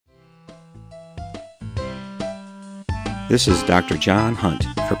This is Dr. John Hunt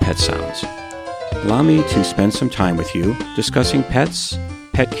for Pet Sounds. Allow me to spend some time with you discussing pets,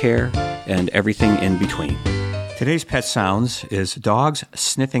 pet care, and everything in between. Today's Pet Sounds is dogs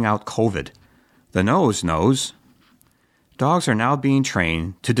sniffing out COVID. The nose knows. Dogs are now being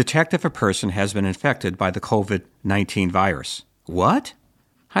trained to detect if a person has been infected by the COVID-19 virus. What?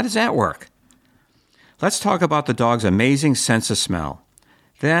 How does that work? Let's talk about the dog's amazing sense of smell.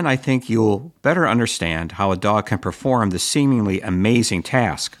 Then I think you'll better understand how a dog can perform the seemingly amazing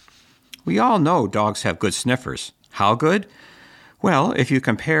task. We all know dogs have good sniffers. How good? Well, if you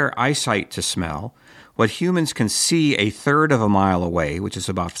compare eyesight to smell, what humans can see a third of a mile away, which is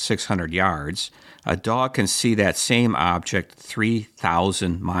about 600 yards, a dog can see that same object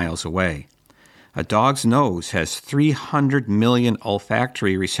 3,000 miles away. A dog's nose has 300 million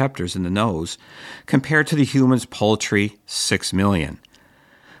olfactory receptors in the nose, compared to the human's paltry 6 million.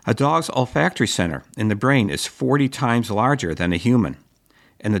 A dog's olfactory center in the brain is 40 times larger than a human,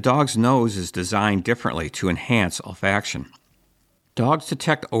 and the dog's nose is designed differently to enhance olfaction. Dogs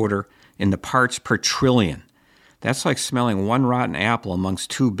detect odor in the parts per trillion. That's like smelling one rotten apple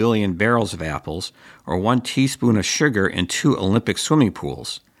amongst 2 billion barrels of apples, or 1 teaspoon of sugar in 2 Olympic swimming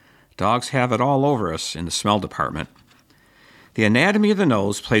pools. Dogs have it all over us in the smell department. The anatomy of the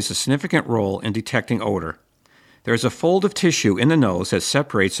nose plays a significant role in detecting odor. There is a fold of tissue in the nose that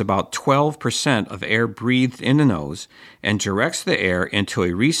separates about 12% of air breathed in the nose and directs the air into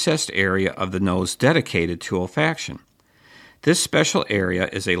a recessed area of the nose dedicated to olfaction. This special area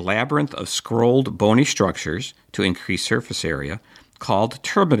is a labyrinth of scrolled bony structures to increase surface area called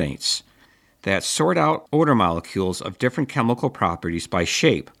turbinates that sort out odor molecules of different chemical properties by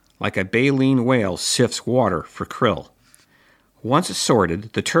shape, like a baleen whale sifts water for krill. Once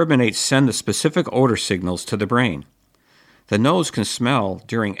sorted, the turbinates send the specific odor signals to the brain. The nose can smell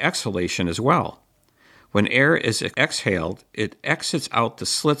during exhalation as well. When air is exhaled, it exits out the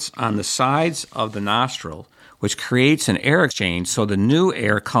slits on the sides of the nostril, which creates an air exchange so the new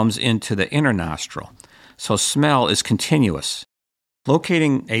air comes into the inner nostril. So smell is continuous.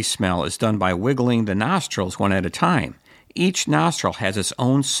 Locating a smell is done by wiggling the nostrils one at a time. Each nostril has its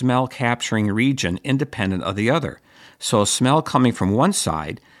own smell-capturing region independent of the other, so a smell coming from one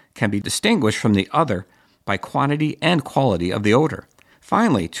side can be distinguished from the other by quantity and quality of the odor.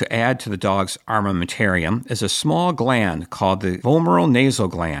 Finally, to add to the dog's armamentarium is a small gland called the vomeronasal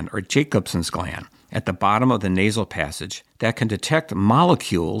gland, or Jacobson's gland, at the bottom of the nasal passage that can detect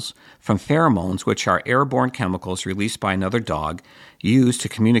molecules from pheromones, which are airborne chemicals released by another dog used to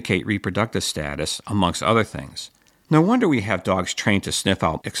communicate reproductive status, amongst other things. No wonder we have dogs trained to sniff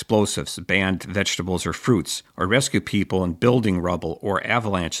out explosives, banned vegetables or fruits, or rescue people in building rubble or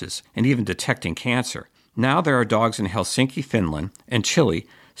avalanches, and even detecting cancer. Now there are dogs in Helsinki, Finland, and Chile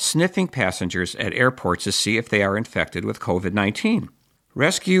sniffing passengers at airports to see if they are infected with COVID-19.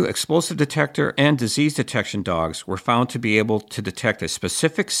 Rescue, explosive detector, and disease detection dogs were found to be able to detect a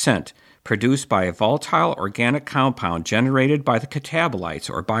specific scent produced by a volatile organic compound generated by the catabolites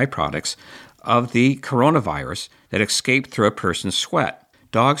or byproducts of the coronavirus that escaped through a person's sweat.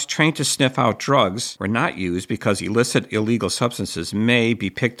 Dogs trained to sniff out drugs were not used because illicit illegal substances may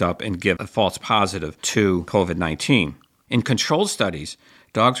be picked up and give a false positive to COVID-19. In controlled studies,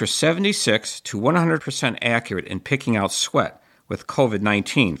 dogs were 76 to 100% accurate in picking out sweat with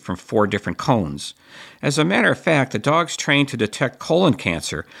COVID-19 from 4 different cones. As a matter of fact, the dogs trained to detect colon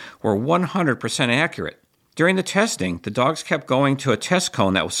cancer were 100% accurate. During the testing, the dogs kept going to a test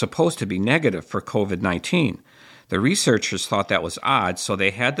cone that was supposed to be negative for COVID-19. The researchers thought that was odd, so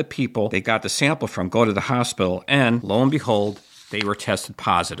they had the people they got the sample from go to the hospital, and lo and behold, they were tested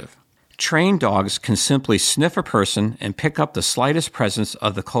positive. Trained dogs can simply sniff a person and pick up the slightest presence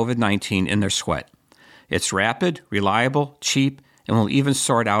of the COVID-19 in their sweat. It's rapid, reliable, cheap, and will even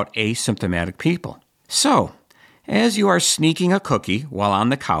sort out asymptomatic people. So, as you are sneaking a cookie while on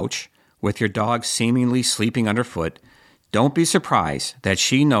the couch, with your dog seemingly sleeping underfoot, don't be surprised that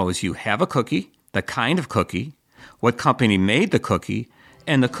she knows you have a cookie, the kind of cookie, what company made the cookie,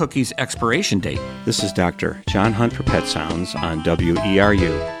 and the cookie's expiration date. This is Dr. John Hunt for Pet Sounds on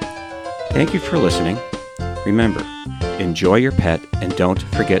WERU. Thank you for listening. Remember, enjoy your pet and don't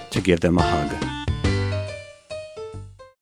forget to give them a hug.